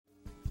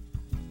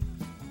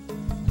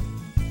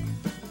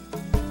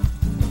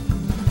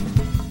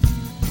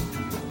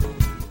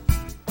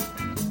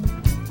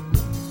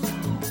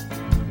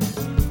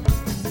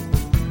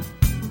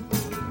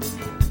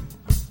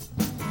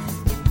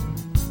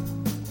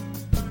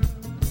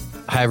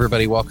Hi,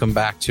 everybody. Welcome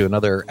back to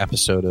another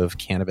episode of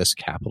Cannabis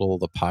Capital,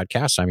 the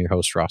podcast. I'm your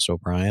host, Ross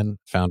O'Brien,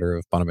 founder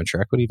of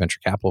Bonaventure Equity, venture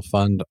capital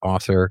fund,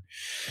 author,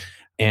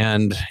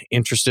 and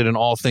interested in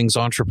all things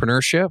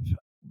entrepreneurship.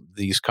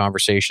 These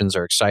conversations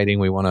are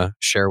exciting. We want to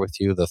share with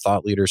you the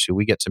thought leaders who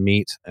we get to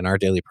meet in our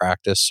daily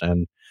practice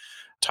and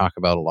talk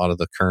about a lot of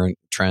the current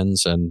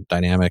trends and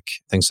dynamic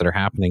things that are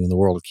happening in the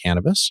world of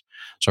cannabis.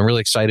 So I'm really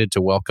excited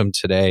to welcome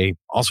today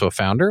also a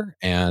founder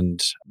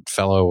and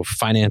fellow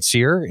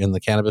financier in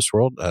the cannabis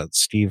world,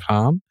 Steve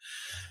Hom.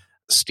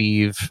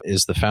 Steve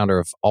is the founder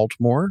of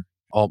Altmore.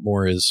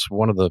 Altmore is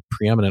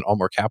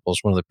Altmore Capital is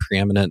one of the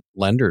preeminent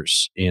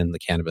lenders in the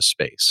cannabis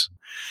space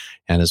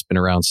and has been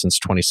around since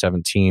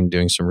 2017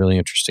 doing some really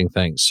interesting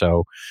things.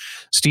 So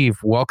Steve,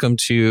 welcome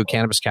to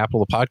Cannabis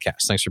Capital, the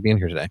podcast. Thanks for being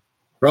here today.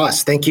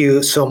 Ross, thank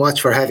you so much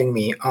for having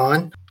me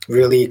on.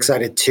 Really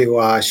excited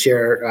to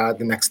share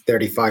the next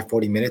 35,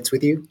 40 minutes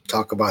with you,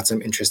 talk about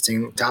some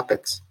interesting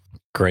topics.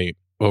 Great.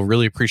 Well,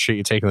 really appreciate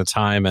you taking the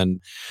time. And,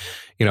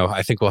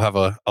 I think we'll have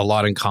a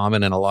lot in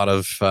common and a lot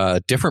of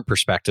different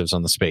perspectives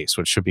on the space,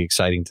 which should be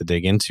exciting to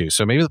dig into.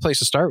 So maybe the place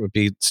to start would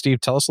be, Steve,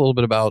 tell us a little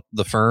bit about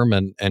the firm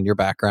and your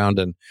background.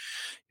 And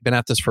you've been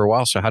at this for a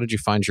while. So how did you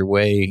find your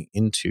way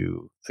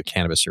into the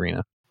cannabis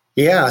arena?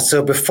 Yeah,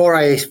 so before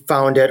I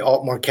founded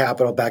Altmore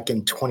Capital back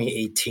in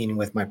 2018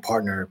 with my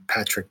partner,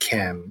 Patrick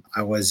Kim,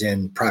 I was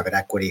in private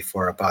equity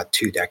for about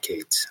 2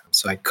 decades.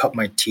 So I cut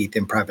my teeth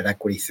in private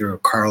equity through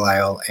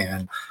Carlyle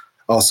and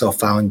also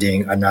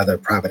founding another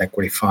private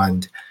equity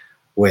fund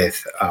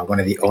with one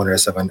of the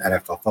owners of an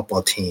NFL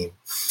football team.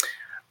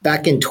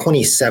 Back in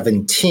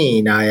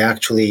 2017, I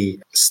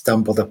actually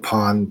stumbled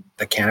upon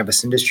the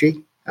cannabis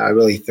industry,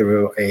 really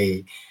through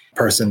a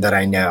person that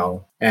I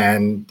know.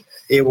 And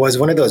it was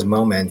one of those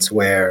moments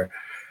where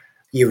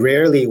you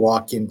rarely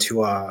walk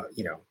into a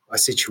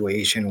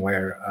situation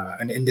where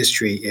an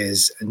industry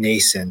is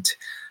nascent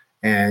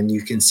and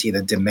you can see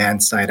the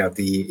demand side of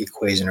the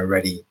equation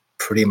already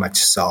pretty much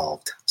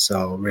solved.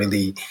 So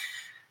really,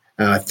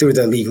 through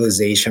the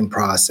legalization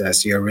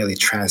process, you're really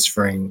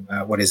transferring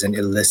what is an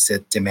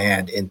illicit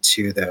demand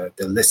into the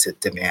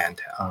licit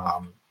demand.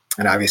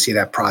 And obviously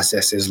that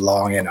process is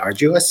long and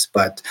arduous,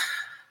 but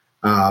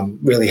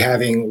really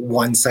having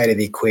one side of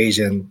the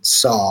equation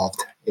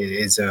solved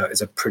is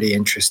a pretty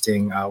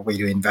interesting way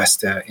to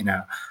invest in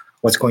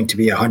what's going to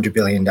be a $100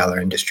 billion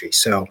industry.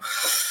 So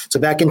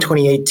back in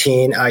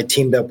 2018, I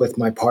teamed up with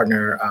my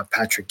partner,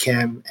 Patrick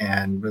Kim,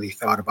 and really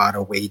thought about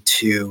a way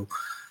to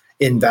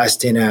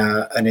invest in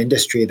an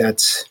industry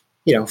that's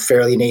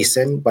fairly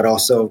nascent, but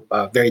also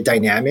very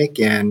dynamic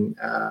and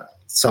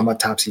somewhat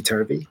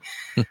topsy-turvy.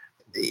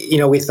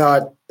 We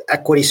thought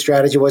equity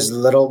strategy was a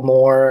little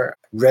more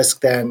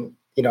risk than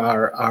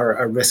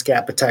our risk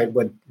appetite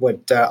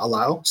would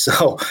allow.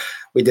 So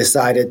we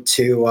decided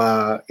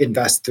to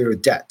invest through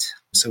debt.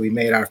 So we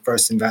made our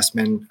first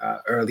investment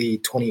early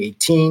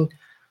 2018.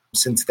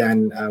 Since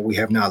then, we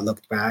have not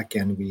looked back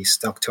and we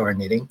stuck to our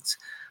knittings.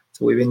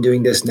 So we've been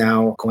doing this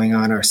now going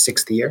on our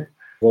 6th year.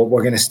 Well,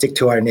 we're going to stick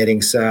to our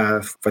knittings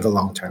for the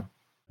long term.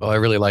 Well, I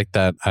really like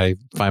that. I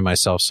find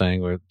myself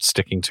saying we're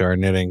sticking to our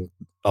knitting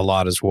a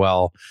lot as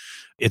well.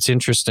 It's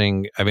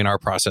interesting. I mean, our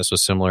process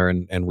was similar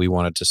and we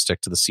wanted to stick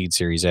to the seed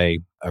series A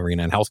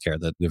arena in healthcare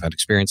that we've had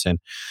experience in.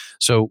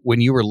 So when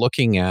you were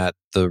looking at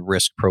the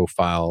risk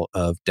profile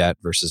of debt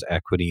versus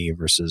equity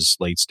versus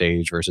late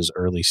stage versus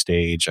early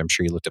stage, I'm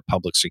sure you looked at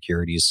public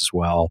securities as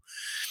well.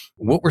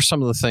 What were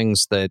some of the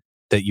things that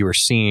you were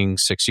seeing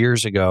 6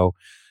 years ago?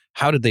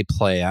 How did they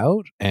play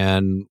out?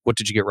 And what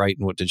did you get right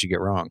and what did you get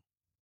wrong?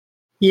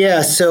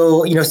 Yeah,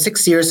 so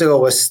 6 years ago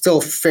was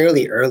still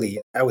fairly early.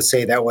 I would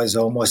say that was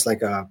almost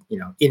like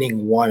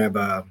inning one of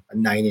a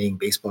 9-inning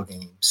baseball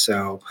game.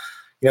 So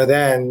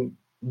then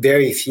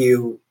very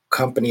few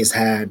companies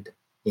had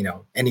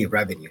any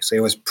revenue. So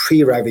it was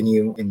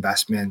pre-revenue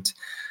investment.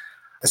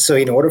 So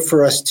in order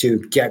for us to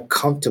get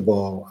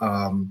comfortable,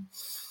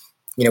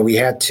 we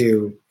had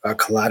to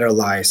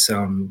collateralize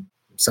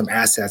some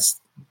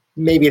assets.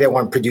 Maybe they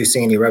weren't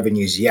producing any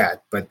revenues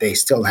yet, but they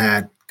still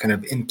had kind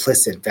of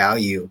implicit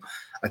value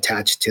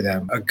attached to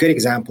them. A good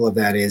example of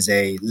that is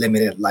a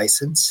limited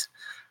license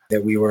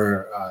that we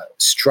were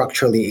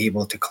structurally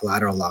able to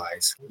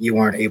collateralize. You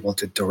weren't able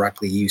to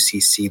directly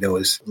UCC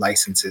those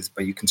licenses,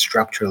 but you can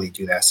structurally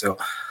do that. So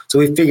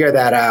we figured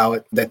that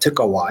out. That took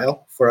a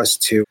while for us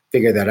to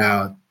figure that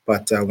out.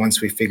 But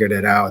once we figured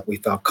it out, we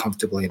felt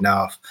comfortable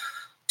enough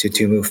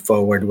to move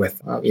forward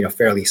with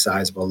fairly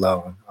sizable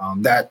loan.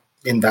 That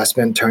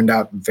investment turned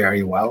out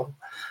very well.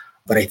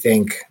 But I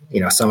think,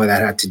 some of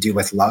that had to do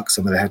with luck.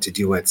 Some of that had to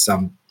do with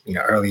some,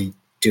 early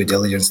due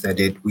diligence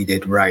that we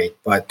did right.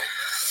 But,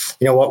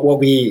 what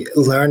we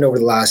learned over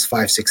the last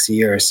 5-6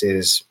 years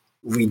is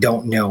we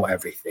don't know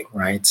everything,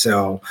 right?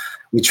 So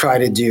we try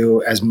to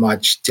do as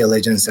much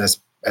diligence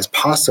as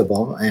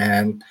possible.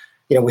 And,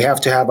 we have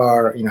to have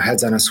our,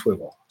 heads on a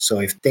swivel. So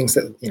if things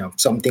that,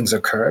 some things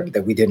occur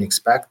that we didn't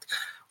expect,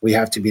 we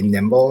have to be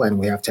nimble and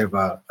we have to have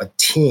a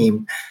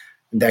team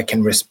that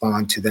can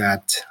respond to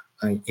that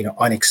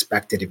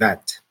unexpected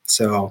event.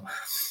 So,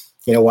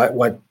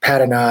 what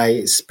Pat and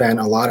I spent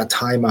a lot of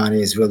time on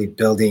is really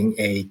building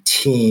a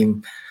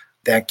team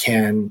that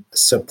can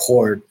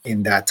support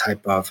in that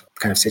type of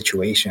kind of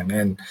situation.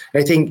 And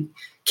I think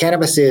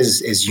cannabis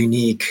is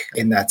unique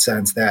in that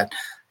sense that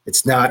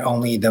it's not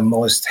only the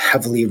most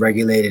heavily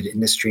regulated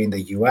industry in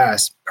the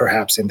US,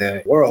 perhaps in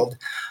the world,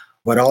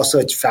 but also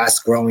it's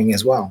fast growing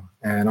as well.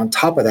 And on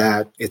top of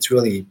that, it's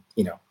really,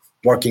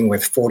 working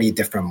with 40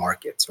 different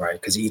markets, right?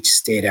 Because each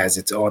state has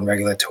its own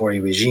regulatory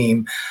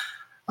regime.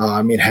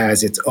 It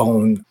has its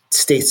own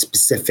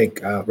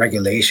state-specific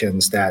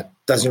regulations that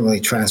doesn't really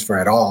transfer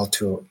at all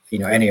to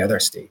any other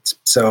states.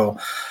 So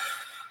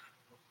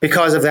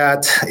because of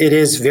that, it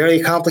is very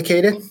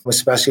complicated,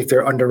 especially if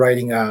you're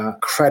underwriting a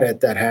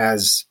credit that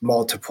has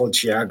multiple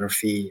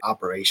geography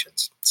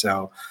operations.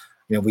 So,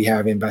 we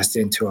have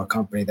invested into a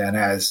company that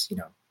has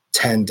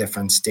 10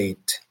 different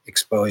state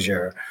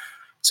exposure.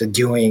 So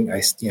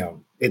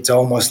it's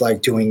almost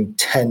like doing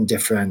 10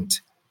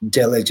 different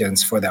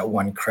diligence for that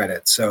one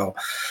credit. So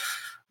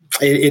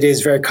it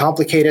is very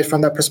complicated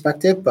from that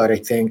perspective, but I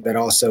think that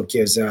also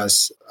gives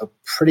us a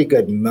pretty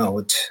good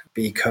moat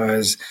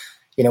because,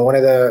 one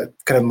of the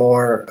kind of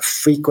more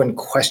frequent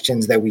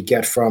questions that we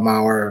get from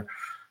our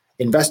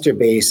investor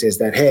base is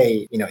that,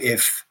 hey,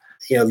 if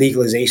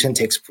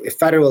if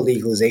federal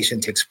legalization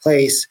takes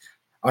place,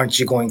 aren't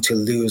you going to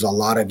lose a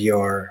lot of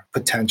your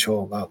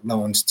potential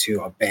loans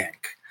to a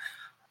bank?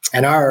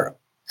 And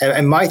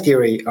my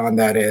theory on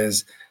that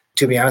is,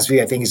 to be honest with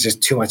you, I think it's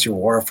just too much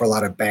war for a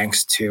lot of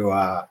banks to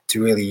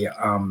really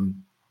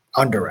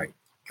underwrite.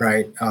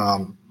 Right?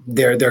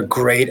 They're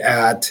great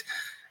at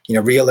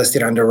real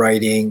estate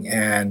underwriting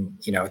and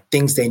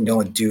things they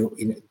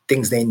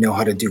know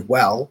how to do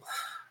well,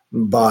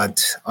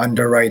 but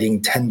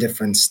underwriting 10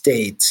 different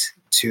states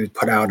to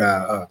put out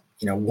a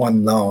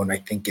one loan, I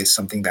think is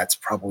something that's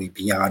probably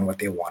beyond what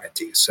they want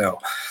to do. So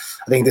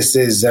I think this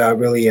is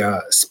really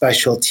a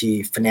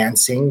specialty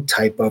financing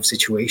type of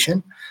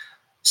situation.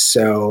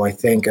 So I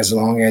think as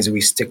long as we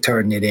stick to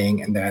our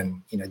knitting and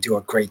then do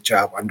a great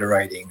job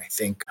underwriting, I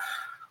think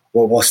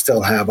we'll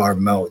still have our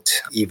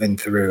moat even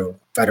through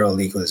federal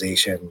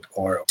legalization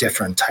or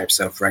different types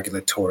of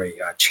regulatory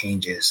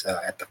changes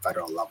at the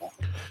federal level.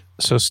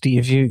 So,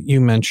 Steve, you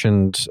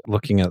mentioned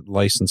looking at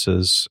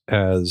licenses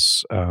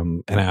as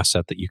an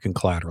asset that you can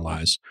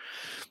collateralize.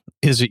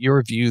 Is it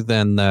your view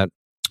then that,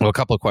 well, a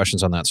couple of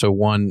questions on that. So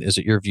one, is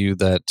it your view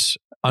that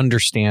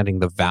understanding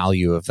the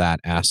value of that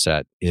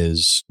asset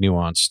is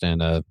nuanced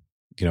and a,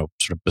 sort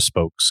of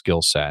bespoke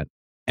skill set?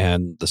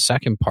 And the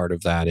second part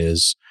of that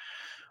is,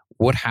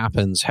 what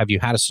happens? Have you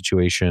had a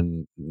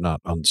situation, not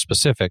on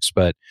specifics,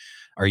 but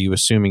are you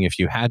assuming if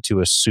you had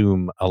to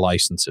assume a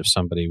license, if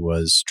somebody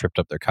was tripped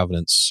up their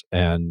covenants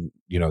and,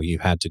 you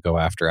had to go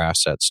after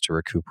assets to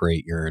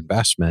recuperate your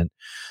investment,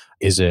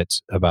 is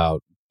it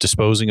about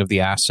disposing of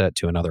the asset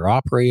to another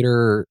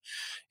operator?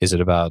 Is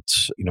it about,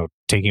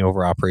 taking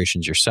over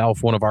operations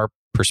yourself? One of our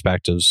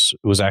perspectives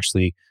was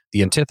actually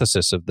the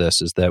antithesis of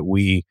this, is that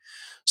we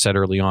said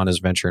early on as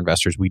venture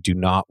investors, we do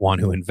not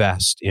want to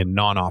invest in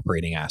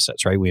non-operating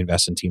assets, right? We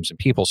invest in teams and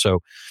people.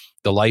 So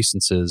the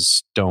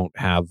licenses don't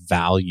have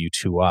value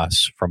to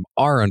us from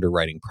our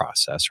underwriting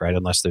process, right?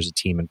 Unless there's a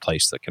team in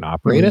place that can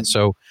operate it.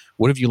 So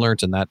what have you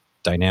learned in that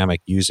dynamic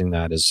using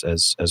that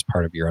as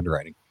part of your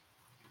underwriting?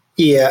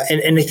 Yeah,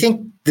 and I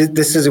think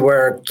this is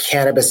where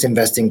cannabis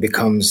investing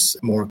becomes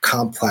more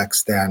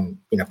complex than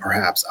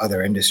perhaps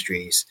other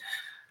industries.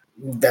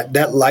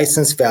 That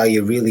license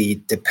value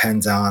really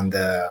depends on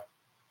the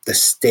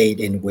state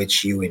in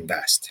which you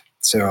invest.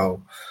 So,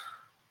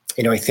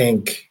 I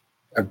think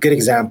a good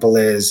example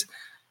is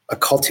a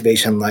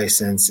cultivation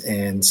license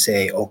in,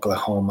 say,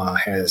 Oklahoma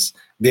has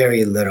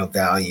very little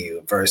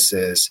value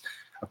versus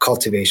a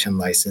cultivation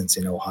license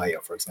in Ohio,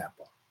 for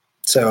example.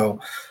 So,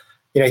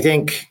 I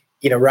think,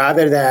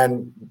 rather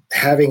than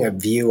having a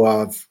view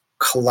of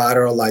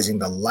collateralizing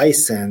the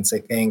license, I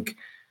think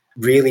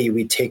really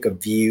we take a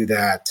view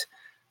that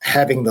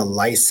having the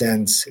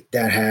license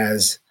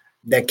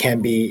that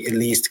can be at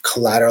least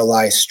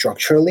collateralized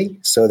structurally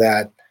so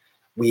that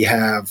we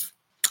have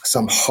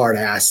some hard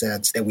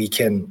assets that we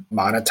can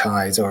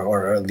monetize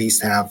or at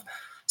least have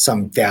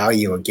some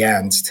value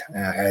against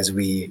as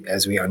we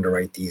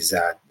underwrite these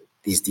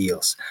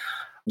deals.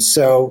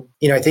 So,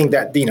 I think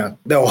that,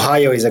 the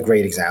Ohio is a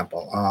great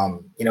example.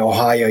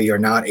 Ohio, you're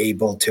not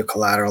able to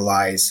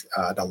collateralize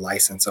the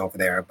license over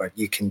there, but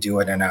you can do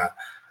it in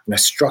a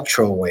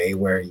structural way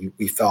where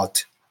we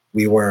felt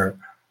we were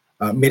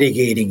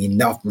mitigating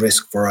enough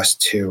risk for us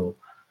to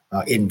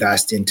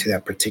invest into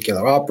that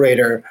particular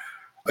operator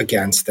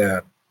against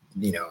the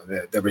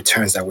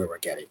returns that we were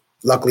getting.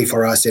 Luckily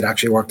for us, it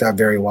actually worked out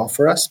very well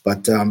for us.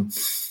 But,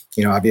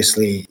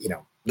 obviously,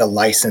 the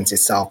license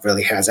itself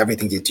really has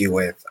everything to do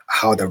with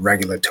how the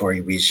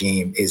regulatory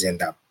regime is in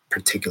that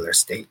particular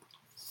state.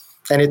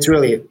 And it's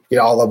really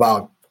all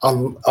about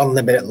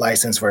unlimited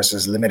license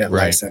versus limited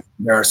license.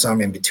 There are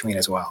some in between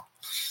as well.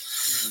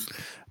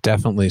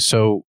 Definitely.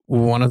 So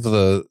one of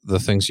the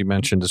things you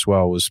mentioned as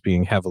well was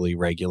being heavily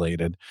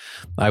regulated.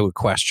 I would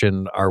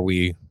question, are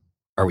we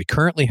are we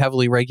currently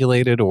heavily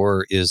regulated,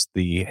 or is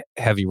the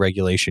heavy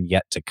regulation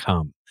yet to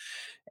come?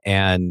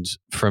 And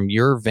from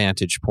your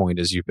vantage point,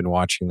 as you've been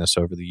watching this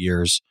over the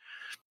years,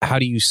 how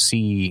do you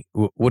see,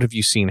 what have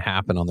you seen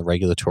happen on the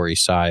regulatory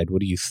side? What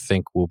do you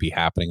think will be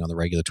happening on the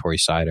regulatory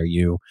side? Are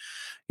you,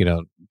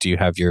 do you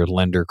have your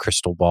lender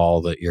crystal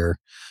ball that you're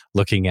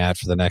looking at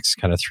for the next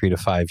kind of 3 to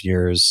 5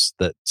 years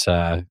that,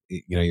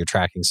 you're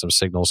tracking some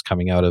signals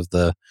coming out of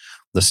the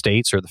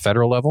states or the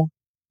federal level?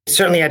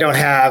 Certainly, I don't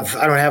have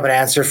an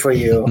answer for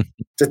you.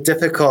 It's a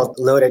difficult,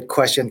 loaded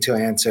question to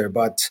answer.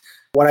 But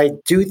what I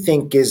do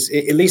think is,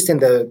 at least in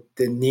the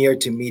near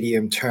to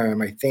medium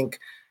term, I think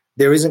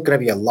there isn't going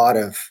to be a lot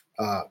of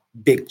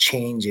big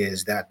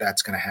changes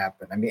that's going to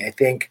happen. I mean, I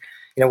think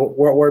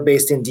we're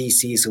based in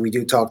DC, so we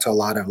do talk to a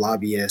lot of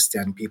lobbyists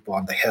and people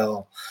on the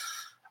Hill.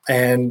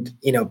 And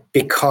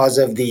because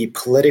of the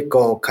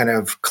political kind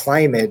of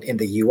climate in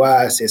the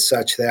U.S. is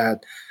such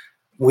that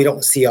we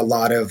don't see a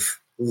lot of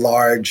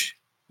large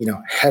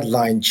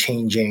headline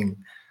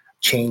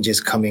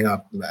changes coming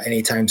up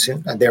anytime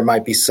soon. There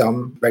might be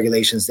some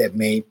regulations that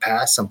may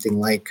pass, something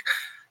like,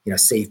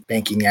 Safe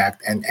Banking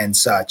Act and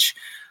such.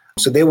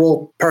 So they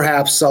will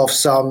perhaps solve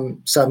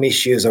some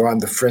issues around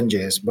the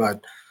fringes,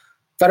 but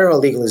federal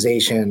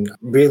legalization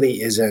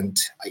really isn't,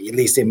 at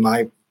least in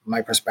my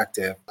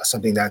perspective,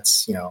 something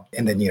that's,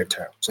 in the near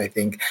term. So I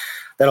think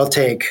that'll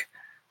take,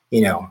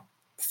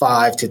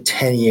 5 to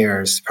 10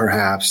 years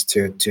perhaps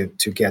to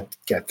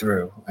get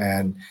through.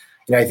 And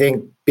I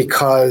think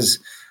because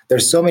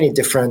there's so many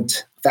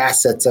different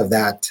facets of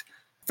that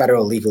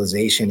federal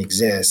legalization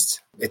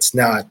exists, it's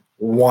not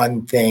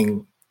one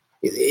thing.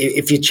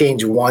 If you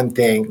change one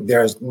thing,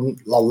 there's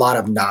a lot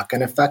of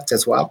knock-on effects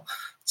as well.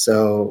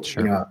 So,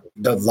 Sure.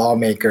 The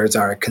lawmakers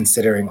are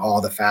considering all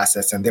the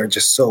facets, and they're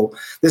just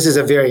this is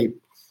a very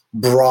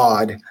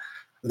broad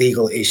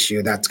legal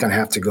issue that's going to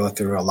have to go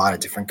through a lot of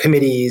different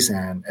committees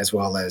and as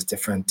well as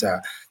different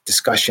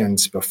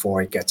discussions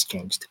before it gets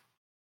changed.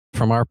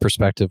 From our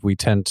perspective, we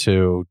tend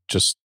to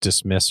just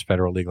dismiss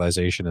federal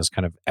legalization as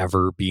kind of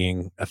ever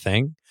being a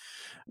thing.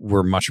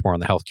 We're much more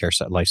on the healthcare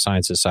side, life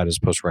sciences side, as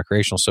opposed to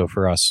recreational. So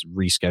for us,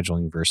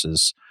 rescheduling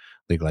versus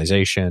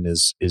legalization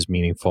is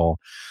meaningful.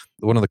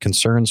 One of the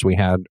concerns we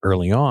had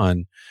early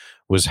on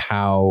was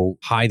how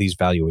high these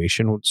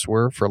valuations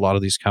were for a lot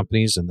of these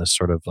companies and this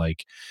sort of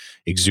like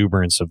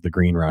exuberance of the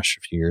green rush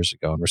a few years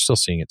ago. And we're still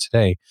seeing it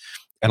today.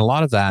 And a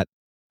lot of that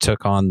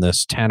took on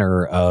this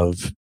tenor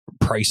of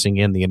pricing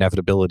in the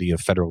inevitability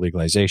of federal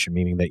legalization,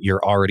 meaning that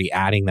you're already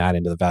adding that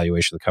into the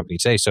valuation of the company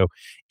today. So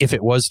if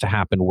it was to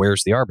happen,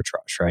 where's the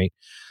arbitrage, right?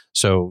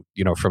 So,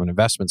 from an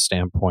investment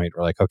standpoint,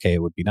 we're like, okay,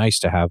 it would be nice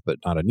to have, but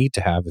not a need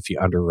to have if you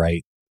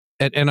underwrite.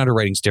 And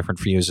underwriting is different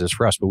for you as it is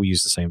for us, but we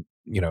use the same,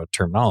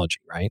 terminology,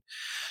 right?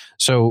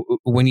 So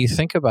when you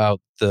think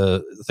about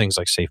the things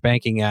like Safe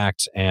Banking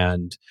Act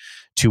and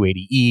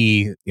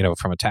 280E,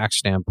 from a tax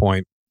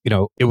standpoint,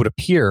 it would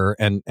appear,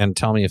 and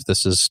tell me if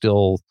this is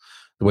still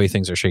the way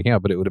things are shaking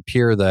out, but it would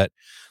appear that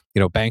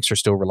banks are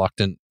still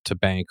reluctant to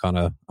bank on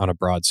a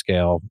broad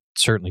scale,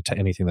 certainly to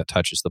anything that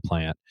touches the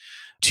plant.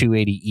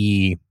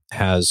 280E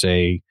has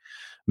a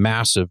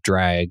massive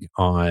drag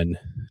on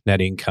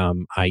net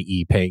income,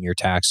 i.e. paying your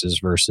taxes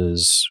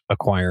versus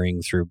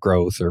acquiring through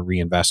growth or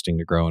reinvesting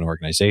to grow an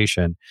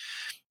organization.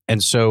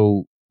 And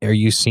so are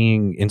you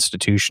seeing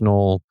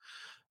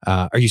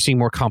are you seeing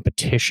more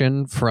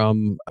competition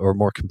from, or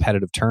more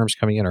competitive terms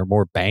coming in, or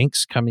more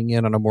banks coming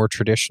in on a more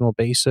traditional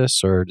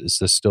basis? Or is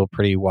this still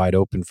pretty wide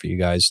open for you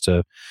guys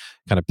to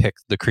kind of pick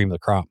the cream of the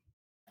crop?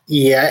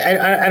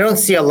 Yeah, I don't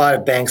see a lot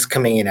of banks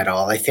coming in at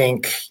all. I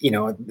think,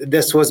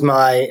 this was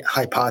my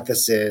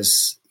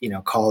hypothesis,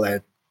 call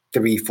it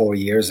 3-4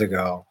 years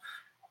ago.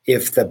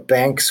 If the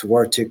banks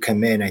were to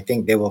come in, I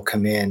think they will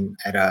come in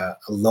at a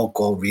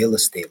local real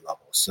estate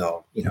level.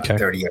 So, Okay.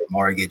 30-year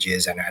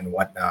mortgages and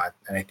whatnot.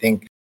 And I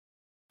think,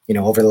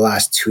 over the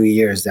last 2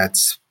 years,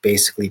 that's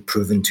basically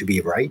proven to be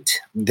right.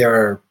 There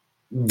are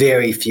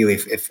very few,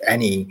 if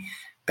any,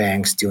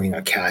 banks doing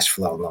a cash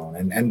flow loan.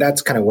 And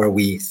that's kind of where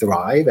we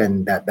thrive,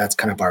 and that's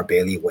kind of our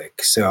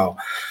bailiwick. So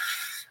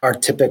our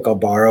typical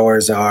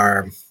borrowers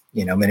are,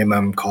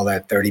 minimum, call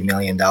that $30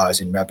 million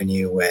in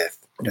revenue with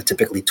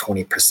typically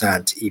 20%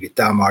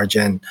 EBITDA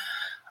margin.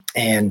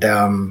 And,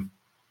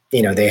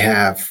 they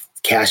have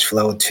cash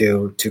flow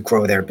to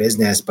grow their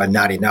business, but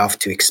not enough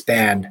to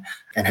expand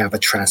and have a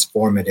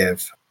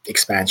transformative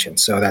expansion.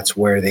 So that's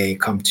where they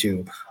come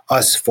to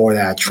us for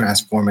that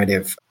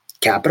transformative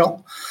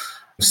capital.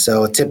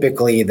 So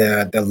typically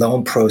the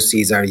loan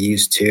proceeds are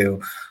used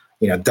to,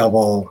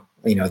 double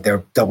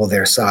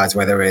their size,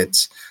 whether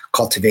it's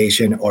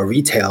cultivation or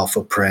retail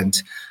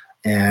footprint.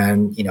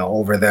 And,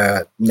 over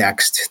the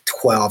next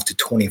 12 to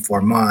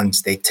 24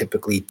 months, they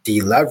typically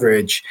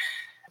deleverage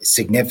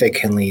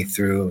significantly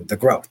through the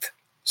growth.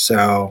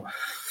 So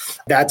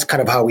that's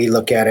kind of how we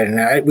look at it.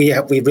 And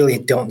we really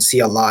don't see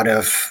a lot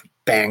of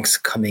banks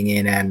coming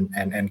in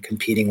and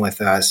competing with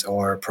us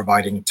or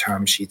providing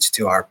term sheets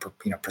to our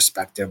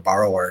prospective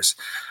borrowers.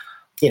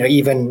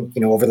 Even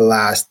over the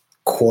last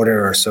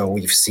quarter or so,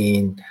 we've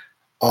seen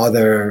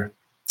other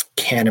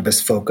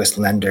cannabis-focused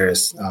lenders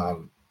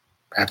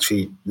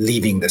actually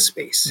leaving the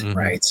space,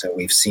 right? So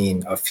we've seen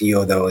a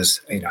few of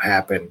those,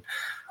 happen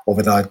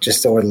over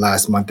the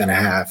last month and a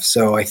half.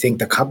 So I think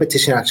the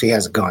competition actually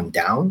has gone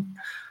down,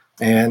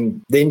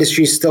 and the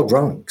industry is still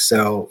growing.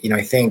 So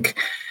I think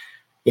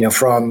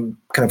from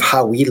kind of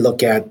how we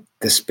look at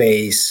the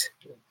space,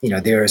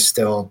 there is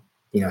still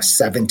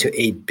 $7 to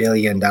 $8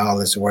 billion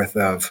worth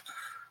of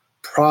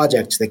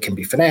projects that can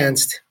be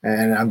financed,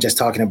 and I'm just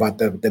talking about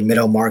the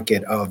middle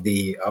market of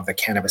the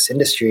cannabis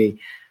industry.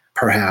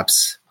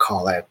 Perhaps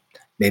call it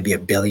maybe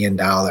 $1 billion,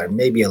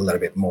 maybe a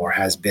little bit more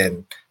has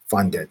been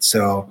funded.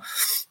 So,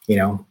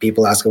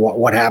 people ask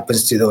what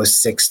happens to those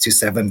 $6 to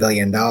 $7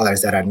 billion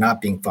that are not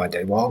being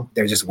funded. Well,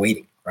 they're just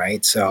waiting,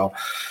 right? So,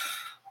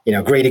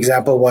 great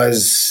example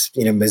was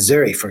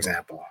Missouri, for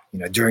example.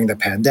 During the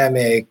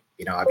pandemic,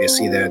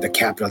 obviously the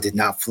capital did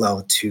not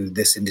flow to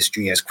this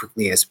industry as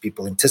quickly as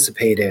people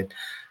anticipated.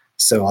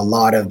 So a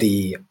lot of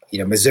the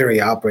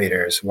Missouri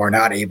operators were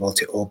not able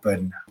to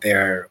open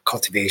their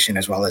cultivation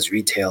as well as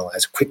retail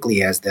as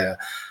quickly as the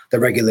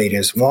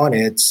regulators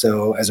wanted.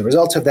 So as a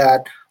result of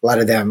that, a lot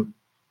of them,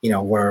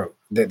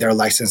 their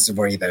licenses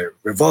were either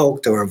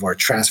revoked or were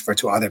transferred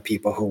to other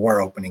people who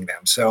were opening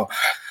them. So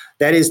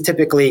that is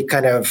typically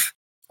kind of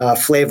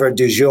flavor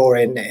du jour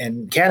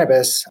in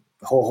cannabis.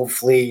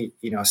 Hopefully,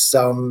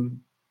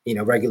 some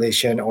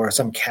regulation or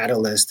some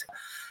catalyst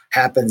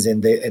happens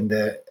in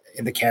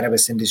the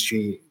cannabis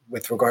industry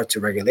with regard to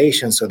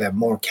regulation, so that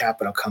more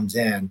capital comes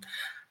in.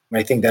 And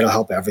I think that'll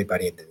help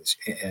everybody in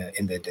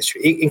the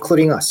industry,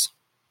 including us.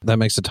 That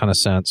makes a ton of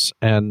sense.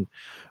 And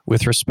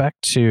with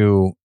respect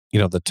to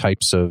the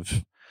types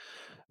of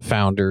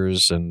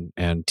founders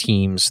and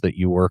teams that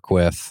you work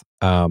with,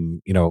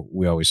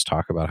 we always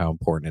talk about how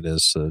important it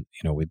is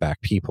that we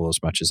back people as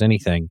much as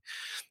anything.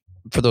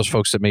 For those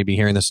folks that may be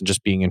hearing this and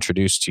just being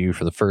introduced to you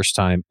for the first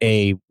time,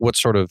 what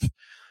sort of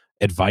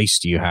advice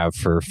do you have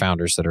for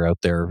founders that are out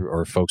there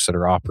or folks that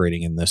are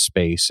operating in this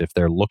space if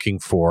they're looking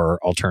for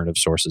alternative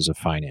sources of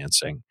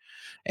financing?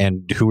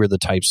 And who are the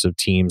types of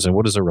teams, and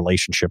what does a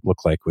relationship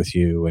look like with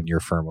you and your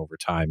firm over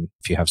time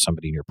if you have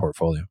somebody in your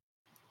portfolio?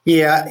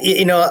 Yeah,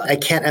 I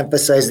can't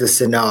emphasize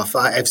this enough.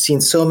 I've seen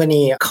so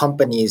many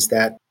companies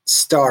that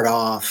start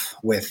off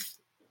with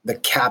the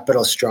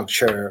capital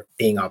structure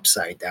being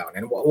upside down.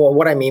 And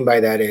what I mean by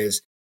that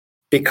is,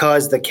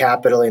 because the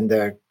capital in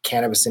the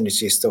cannabis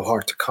industry is so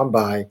hard to come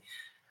by,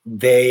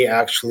 they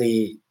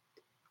actually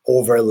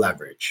over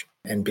leverage.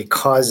 And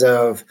because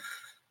of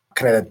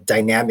kind of the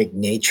dynamic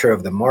nature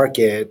of the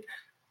market,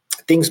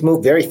 things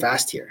move very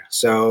fast here.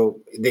 So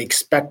the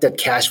expected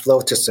cash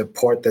flow to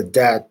support the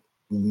debt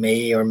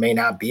may or may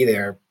not be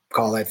there,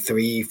 call it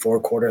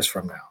 3-4 quarters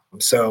from now.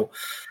 So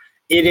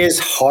it is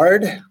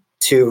hard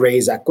to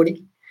raise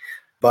equity,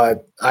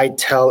 but I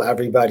tell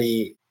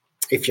everybody,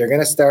 if you're going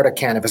to start a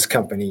cannabis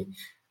company,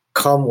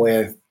 come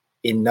with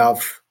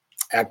enough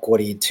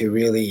equity to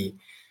really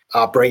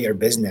operate your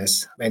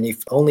business. And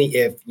if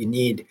you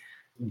need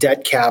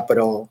debt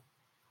capital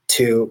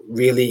to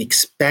really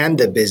expand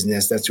the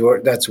business,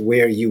 that's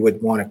where you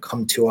would want to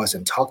come to us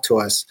and talk to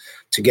us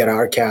to get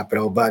our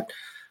capital. But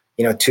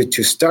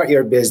to start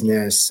your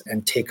business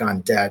and take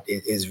on debt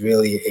is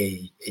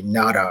really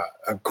not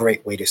a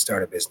great way to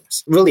start a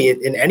business, really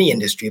in any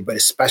industry, but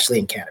especially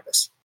in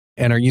cannabis.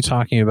 And are you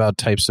talking about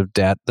types of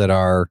debt that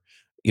are,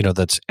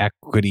 that's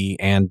equity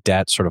and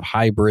debt sort of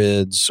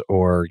hybrids,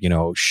 or,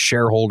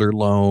 shareholder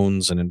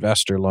loans and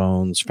investor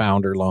loans,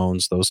 founder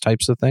loans, those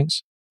types of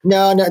things?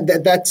 No,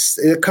 that's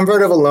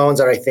convertible loans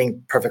are, I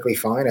think, perfectly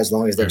fine as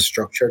long as they're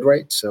structured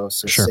right. So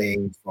Sure.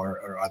 SAVE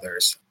or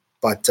others.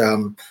 But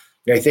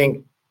I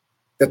think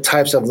the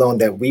types of loan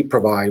that we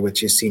provide,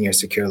 which is senior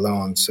secured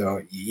loan.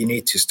 So you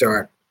need to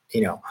start,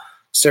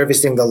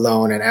 servicing the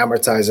loan and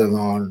amortize the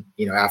loan,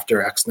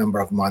 after X number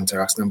of months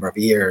or X number of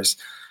years.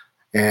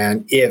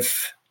 And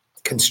if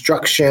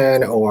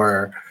construction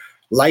or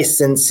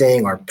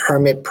licensing or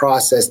permit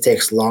process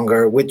takes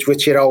longer,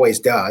 which it always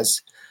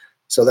does.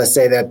 So let's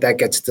say that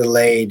gets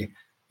delayed,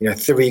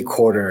 3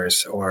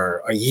 quarters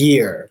or a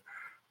year,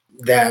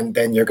 then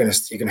you're gonna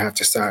have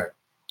to start,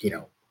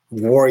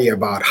 worry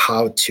about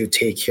how to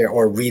take care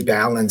or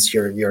rebalance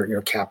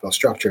your capital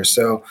structure.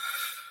 So,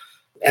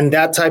 and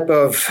that type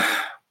of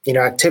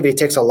activity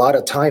takes a lot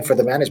of time for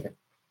the management.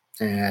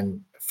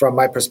 And from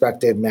my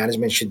perspective,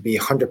 management should be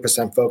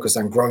 100% focused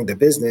on growing the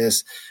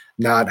business,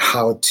 not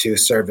how to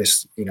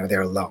service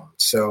their loan.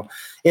 So,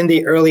 in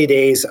the early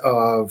days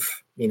of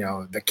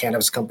the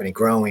cannabis company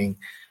growing,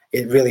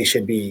 it really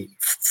should be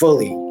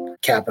fully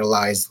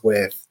capitalized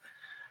with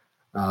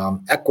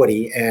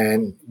equity.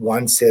 And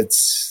once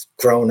it's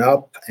grown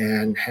up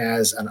and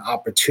has an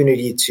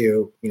opportunity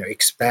to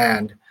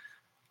expand,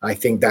 I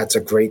think that's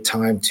a great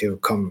time to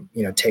come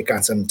take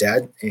on some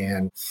debt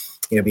and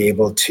be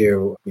able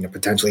to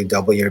potentially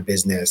double your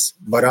business,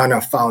 but on a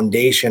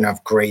foundation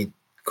of great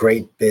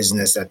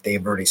business that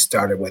they've already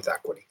started with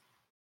equity.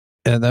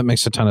 And that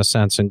makes a ton of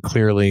sense. And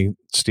clearly,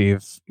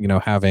 Steve,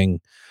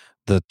 having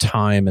the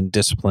time and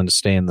discipline to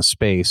stay in the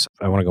space.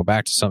 I want to go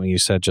back to something you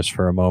said just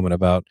for a moment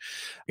about,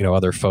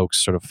 other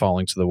folks sort of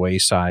falling to the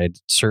wayside.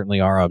 Certainly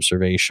our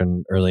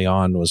observation early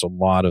on was a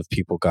lot of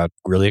people got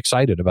really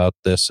excited about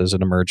this as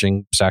an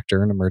emerging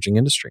sector and emerging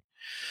industry.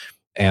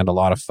 And a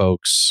lot of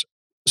folks,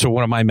 so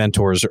one of my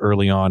mentors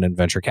early on in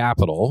venture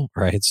capital,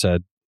 right,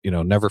 said,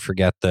 never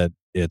forget that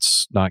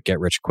it's not get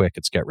rich quick,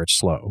 it's get rich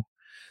slow.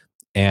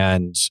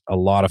 And a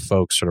lot of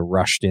folks sort of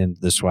rushed in.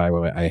 This is why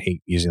I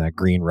hate using that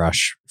green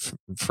rush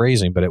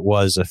phrasing, but it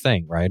was a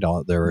thing, right?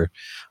 There were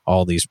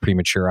all these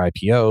premature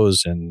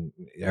IPOs, and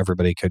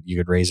you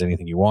could raise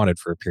anything you wanted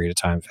for a period of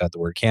time if it had the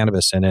word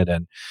cannabis in it.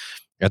 And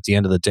at the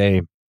end of the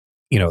day,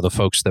 the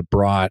folks that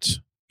brought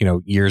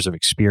years of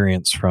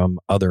experience from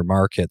other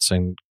markets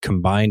and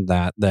combined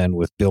that then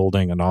with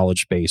building a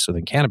knowledge base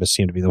within cannabis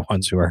seem to be the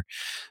ones who are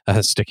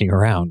sticking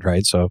around,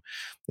 right? So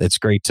it's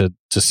great to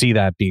see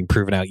that being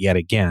proven out yet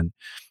again.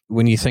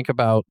 When you think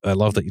about, I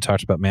love that you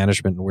talked about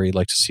management and where you'd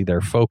like to see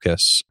their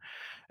focus.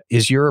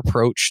 Is your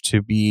approach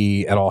to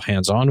be at all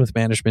hands-on with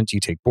management? Do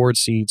you take board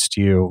seats?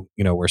 Do you,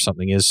 where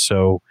something is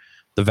so,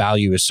 the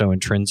value is so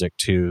intrinsic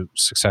to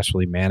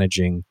successfully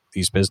managing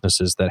these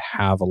businesses that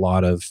have a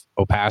lot of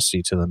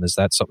opacity to them? Is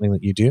that something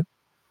that you do?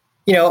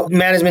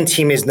 Management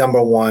team is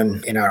number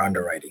one in our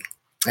underwriting.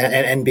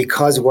 And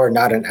because we're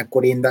not an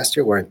equity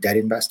investor, we're a debt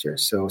investor.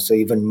 So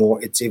even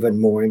more, it's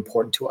even more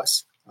important to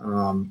us.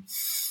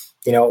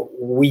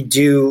 We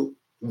do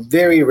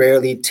very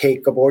rarely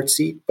take a board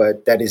seat,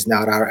 but that is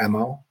not our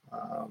MO.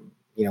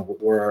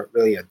 We're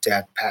really a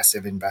debt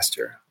passive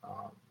investor.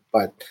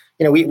 But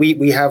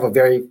we have a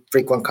very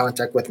frequent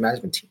contact with the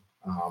management team.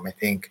 I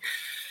think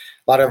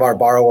a lot of our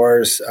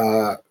borrowers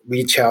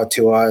reach out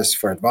to us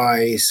for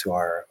advice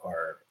or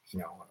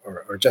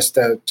just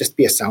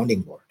be a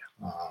sounding board.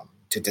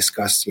 To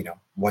discuss,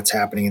 what's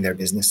happening in their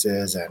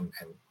businesses and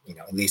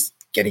at least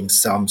getting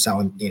some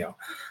sound,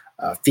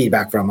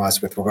 feedback from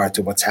us with regard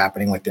to what's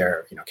happening with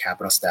their,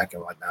 capital stack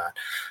and whatnot.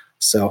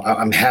 So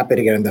I'm happy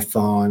to get on the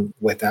phone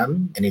with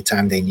them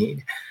anytime they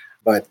need,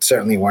 but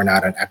certainly we're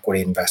not an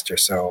equity investor.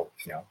 So,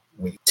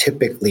 we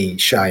typically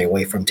shy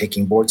away from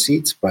taking board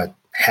seats, but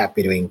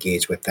happy to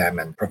engage with them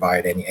and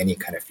provide any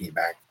kind of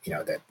feedback,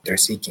 that they're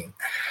seeking.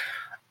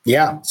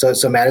 Yeah.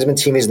 So management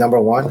team is number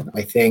one.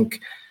 I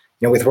think,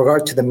 with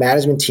regard to the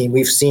management team,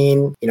 we've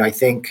seen, I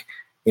think,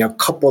 a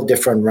couple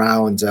different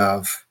rounds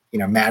of,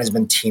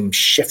 management team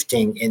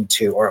shifting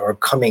into or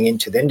coming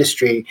into the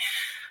industry.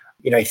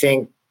 I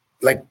think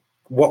like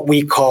what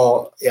we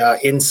call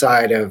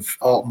inside of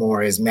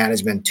Altmore is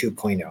management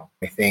 2.0.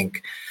 I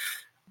think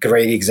a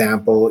great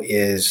example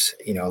is,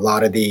 a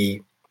lot of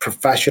the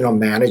professional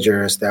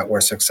managers that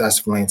were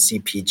successful in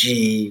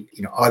CPG,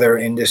 other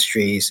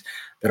industries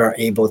that are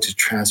able to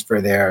transfer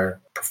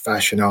their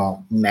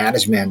professional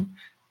management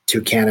to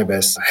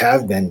cannabis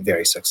have been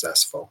very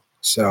successful.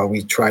 So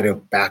we try to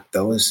back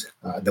those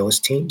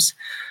teams.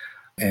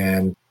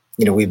 And,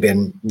 we've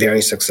been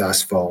very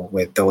successful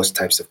with those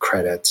types of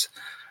credits.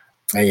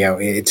 And,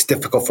 it's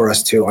difficult for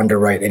us to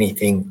underwrite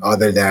anything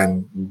other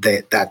than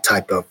that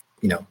type of,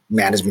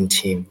 management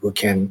team who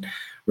can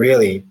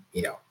really,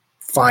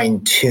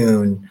 fine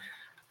tune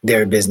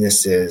their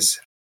businesses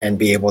and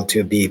be able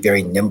to be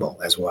very nimble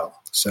as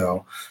well.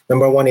 So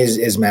number one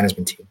is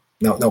management team.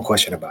 No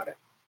question about it.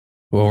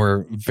 Well,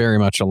 we're very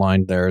much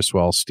aligned there as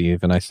well, Steve.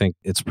 And I think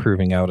it's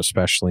proving out,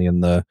 especially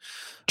in the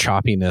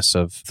choppiness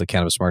of the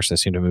cannabis markets that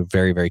seem to move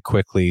very, very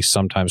quickly,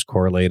 sometimes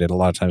correlated, a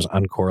lot of times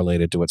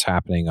uncorrelated to what's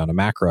happening on a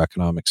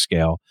macroeconomic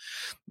scale.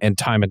 And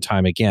time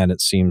again,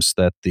 it seems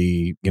that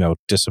the,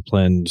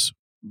 disciplined,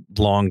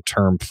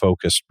 long-term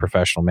focused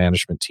professional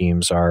management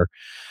teams are,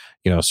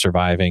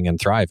 surviving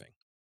and thriving.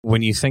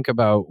 When you think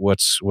about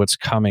what's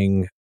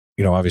coming,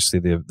 obviously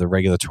the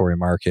regulatory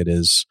market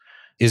is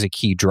a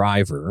key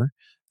driver.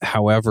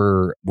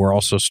 However, we're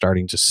also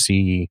starting to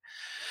see,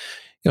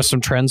 some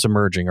trends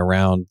emerging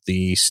around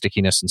the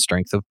stickiness and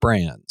strength of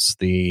brands,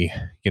 the,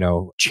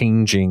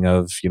 changing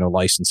of,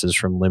 licenses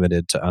from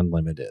limited to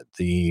unlimited,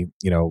 the,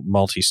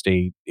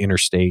 multi-state,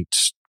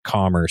 interstate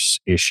commerce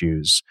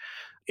issues.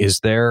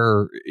 Is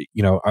there,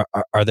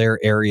 are there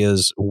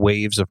areas,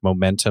 waves of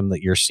momentum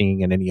that you're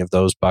seeing in any of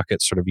those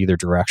buckets, sort of either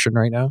direction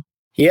right now?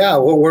 Yeah,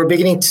 well, we're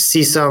beginning to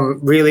see some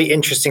really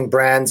interesting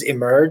brands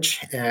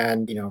emerge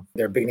and,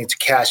 they're beginning to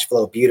cash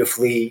flow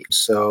beautifully.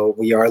 So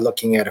we are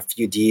looking at a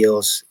few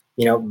deals.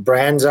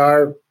 Brands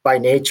are by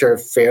nature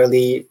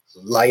fairly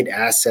light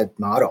asset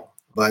model,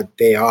 but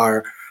they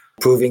are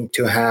proving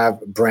to have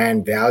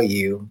brand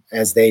value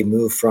as they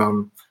move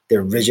from the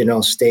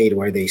original state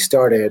where they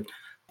started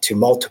to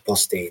multiple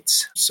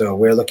states. So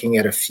we're looking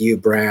at a few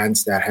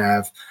brands that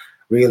have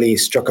really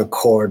struck a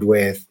chord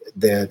with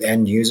the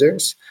end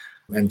users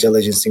and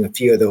diligencing a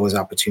few of those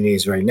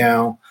opportunities right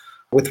now.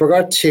 With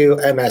regard to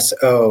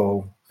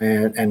MSO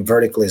and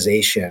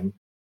verticalization,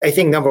 I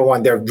think number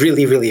one, they're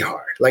really, really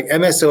hard. Like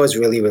MSO is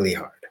really, really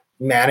hard.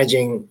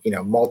 Managing,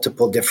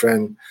 multiple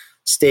different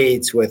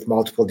states with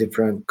multiple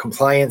different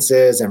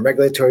compliances and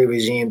regulatory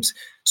regimes,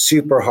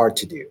 super hard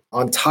to do.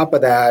 On top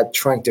of that,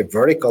 trying to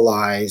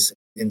verticalize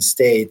in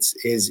states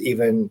is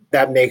even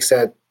that makes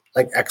it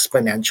like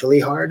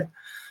exponentially hard.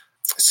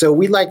 So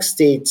we like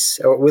states,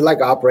 or we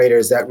like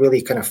operators that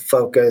really kind of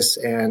focus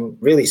and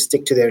really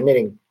stick to their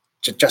knitting,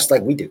 just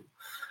like we do.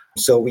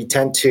 So we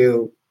tend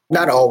to,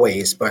 not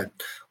always, but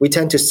we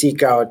tend to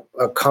seek out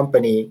a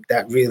company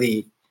that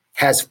really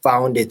has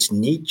found its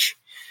niche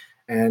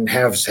and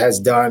has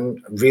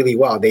done really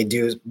well. They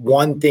do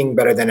one thing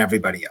better than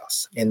everybody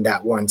else in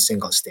that one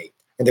single state.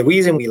 And the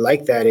reason we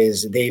like that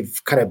is they've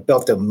kind of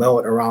built a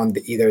moat around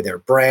either their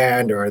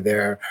brand or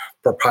their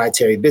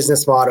proprietary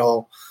business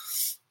model.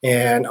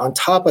 And on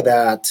top of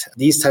that,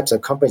 these types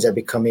of companies are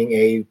becoming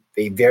a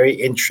very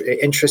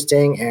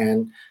interesting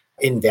and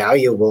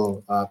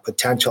invaluable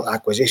potential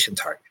acquisition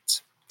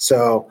targets.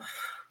 So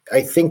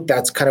I think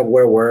that's kind of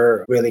where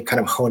we're really kind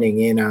of honing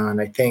in on.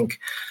 I think,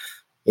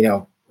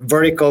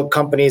 vertical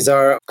companies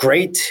are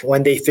great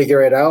when they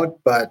figure it out,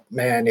 but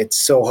man, it's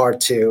so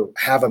hard to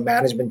have a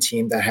management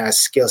team that has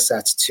skill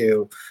sets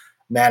to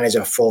manage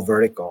a full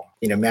vertical.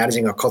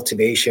 Managing a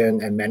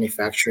cultivation and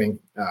manufacturing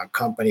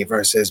company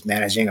versus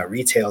managing a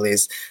retail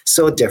is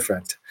so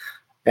different.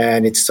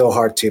 And it's so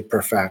hard to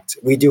perfect.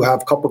 We do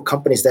have a couple of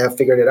companies that have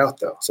figured it out,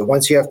 though. So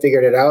once you have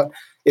figured it out,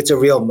 it's a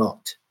real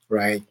moat,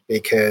 right?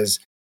 Because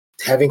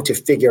having to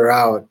figure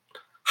out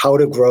how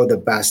to grow the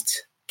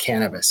best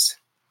cannabis,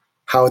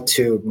 how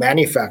to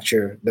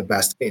manufacture the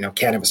best,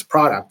 cannabis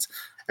product,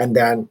 and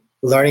then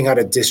learning how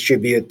to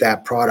distribute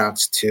that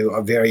product to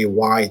a very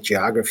wide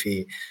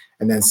geography,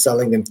 and then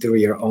selling them through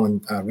your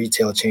own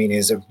retail chain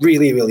is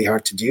really, really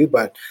hard to do.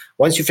 But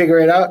once you figure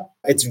it out,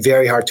 it's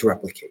very hard to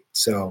replicate.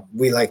 So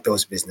we like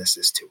those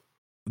businesses too.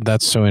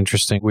 That's so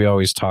interesting. We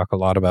always talk a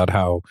lot about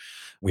how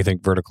we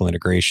think vertical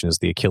integration is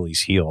the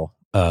Achilles heel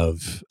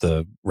of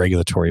the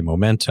regulatory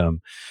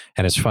momentum.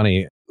 And it's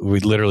funny, we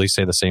literally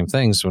say the same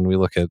things when we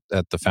look at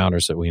the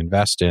founders that we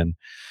invest in.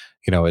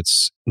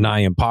 It's nigh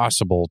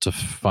impossible to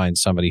find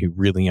somebody who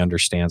really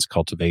understands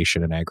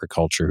cultivation and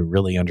agriculture, who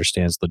really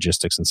understands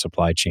logistics and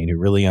supply chain, who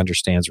really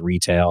understands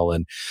retail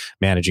and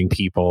managing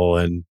people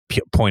and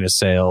point of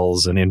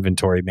sales and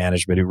inventory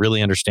management, who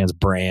really understands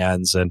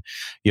brands. And,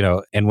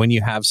 and when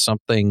you have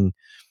something,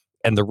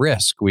 and the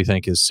risk we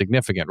think is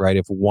significant, right?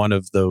 If one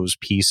of those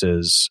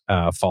pieces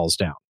falls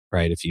down,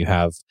 right? If you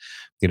have,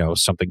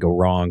 something go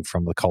wrong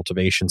from the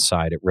cultivation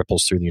side, it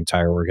ripples through the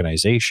entire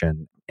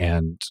organization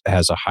and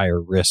has a higher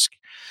risk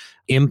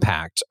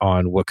impact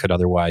on what could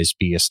otherwise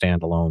be a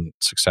standalone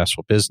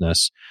successful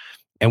business.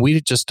 And we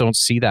just don't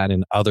see that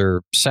in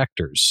other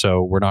sectors.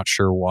 So we're not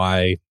sure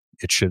why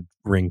it should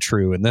ring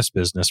true in this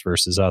business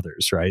versus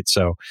others, right?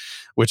 So,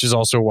 which is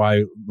also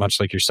why, much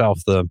like yourself,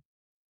 the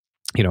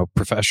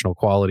professional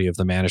quality of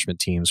the management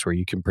teams where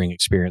you can bring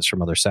experience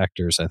from other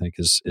sectors, I think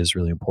is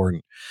really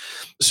important.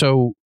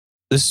 So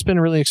this has been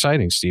really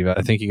exciting, Steve.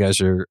 I think you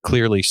guys are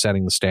clearly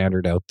setting the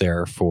standard out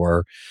there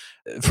for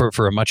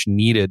a much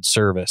needed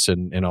service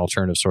and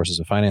alternative sources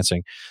of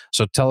financing.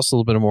 So tell us a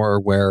little bit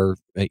more where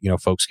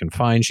folks can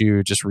find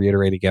you. Just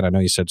reiterate again. I know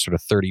you said sort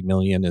of 30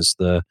 million is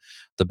the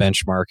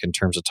benchmark in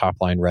terms of top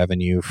line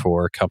revenue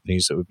for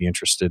companies that would be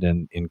interested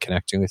in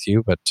connecting with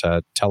you. But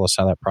tell us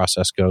how that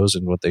process goes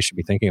and what they should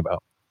be thinking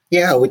about.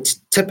 Yeah, which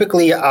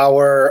typically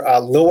our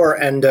lower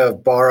end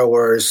of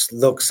borrowers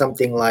look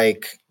something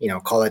like,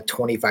 call it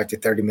 $25 to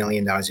 $30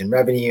 million in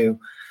revenue.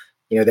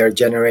 They're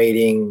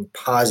generating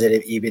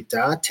positive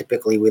EBITDA.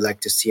 Typically, we like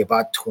to see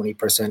about 20%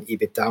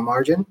 EBITDA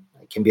margin.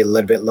 It can be a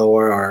little bit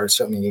lower or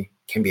certainly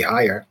can be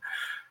higher.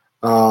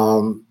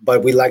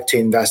 But we like to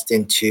invest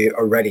into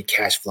already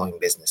cash flowing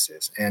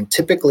businesses. And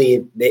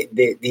typically,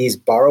 these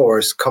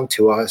borrowers come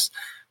to us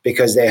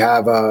because they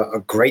have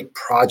a great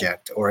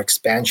project or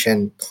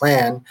expansion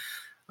plan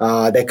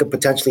that could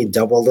potentially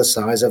double the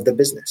size of the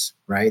business,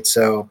 right?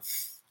 So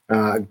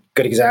a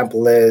good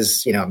example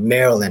is,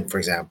 Maryland, for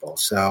example.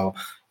 So,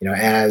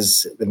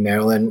 as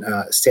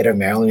the state of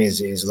Maryland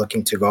is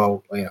looking to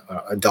go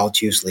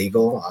adult use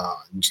legal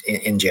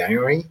in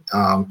January,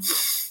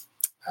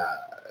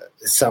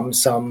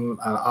 some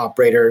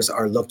operators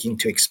are looking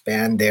to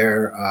expand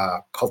their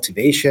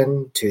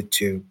cultivation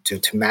to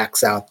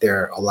max out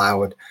their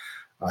allowed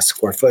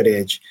square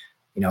footage.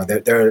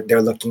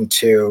 They're looking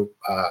to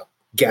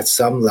get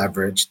some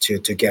leverage to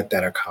get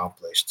that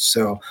accomplished.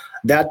 So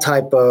that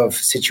type of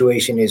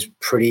situation is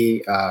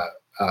pretty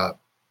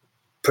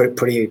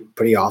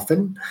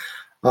often.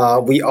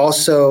 We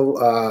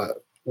also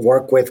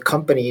work with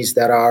companies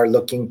that are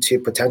looking to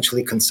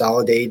potentially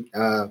consolidate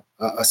a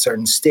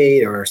certain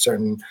state or a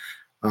certain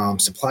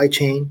supply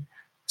chain.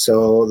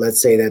 So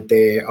let's say that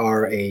they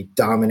are a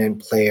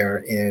dominant player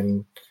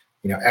in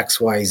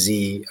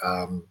XYZ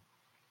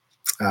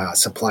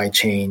supply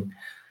chain,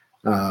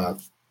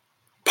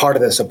 part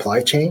of the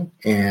supply chain,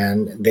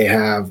 and they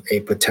have a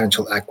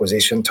potential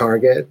acquisition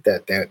target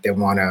that they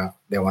want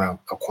to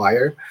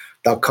acquire.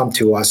 They'll come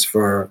to us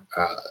for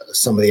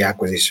some of the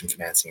acquisition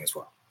financing as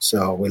well.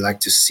 So we like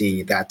to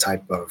see that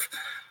type of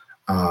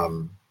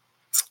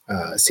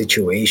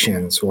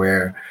situations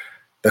where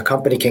the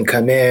company can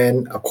come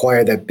in,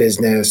 acquire that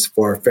business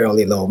for a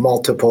fairly low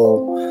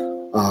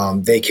multiple,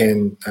 they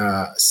can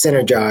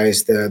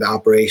synergize the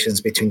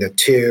operations between the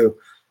two,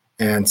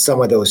 and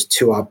some of those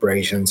two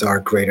operations are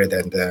greater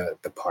than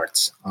the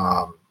parts.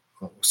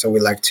 So we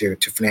like to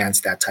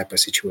finance that type of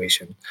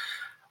situation.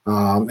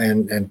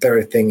 And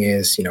third thing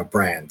is,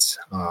 brands.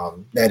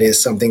 That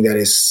is something that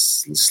is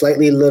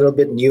slightly a little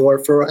bit newer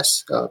for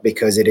us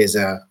because it is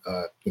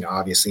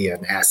obviously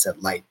an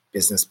asset light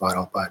business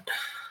model. But,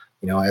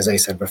 as I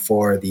said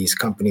before, these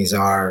companies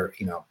are,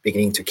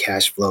 beginning to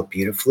cash flow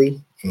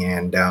beautifully.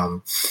 And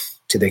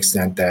to the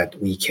extent that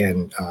we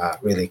can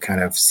really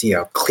kind of see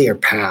a clear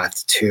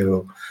path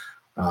to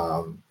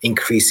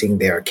increasing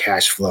their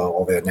cash flow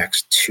over the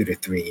next 2 to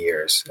 3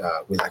 years,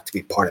 we like to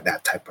be part of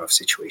that type of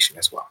situation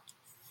as well.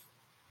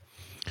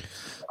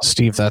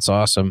 Steve, that's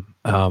awesome.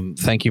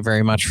 Thank you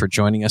very much for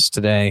joining us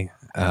today.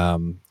 I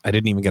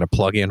didn't even get a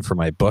plug in for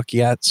my book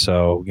yet.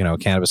 So,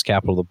 Cannabis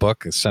Capital, the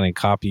book, is sending a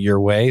copy your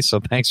way. So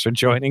thanks for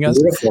joining us.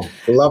 Beautiful.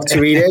 Love to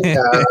read it.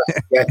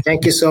 Yeah,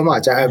 thank you so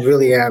much. I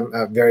really am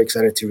very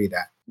excited to read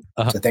that.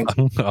 So thank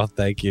you. Oh,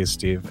 thank you,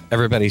 Steve.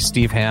 Everybody,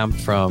 Steve Ham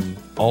from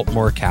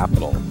Altmore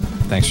Capital.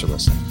 Thanks for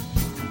listening.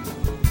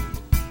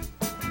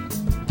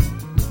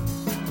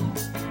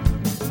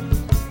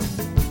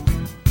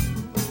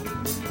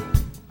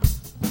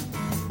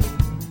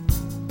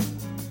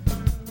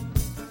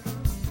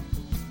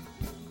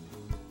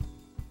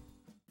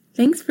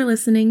 Thanks for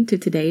listening to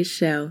today's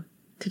show.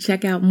 To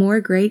check out more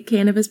great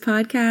cannabis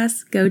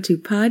podcasts, go to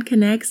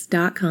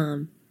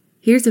podconnects.com.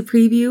 Here's a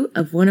preview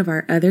of one of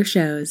our other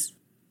shows.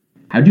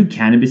 How do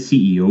cannabis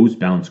CEOs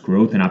balance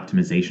growth and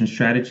optimization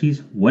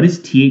strategies? What is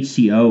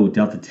THCO,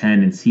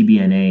 Delta-10, and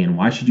CBNA, and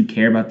why should you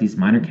care about these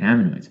minor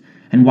cannabinoids?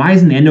 And why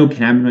isn't the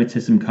endocannabinoid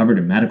system covered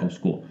in medical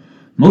school?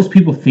 Most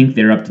people think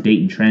they're up to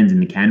date in trends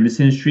in the cannabis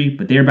industry,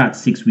 but they're about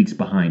 6 weeks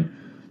behind.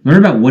 Learn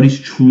about what is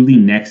truly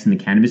next in the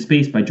cannabis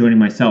space by joining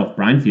myself,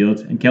 Brian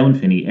Fields, and Kellen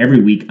Finney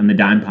every week on the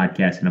Dime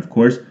Podcast and, of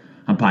course,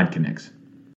 on PodConnects.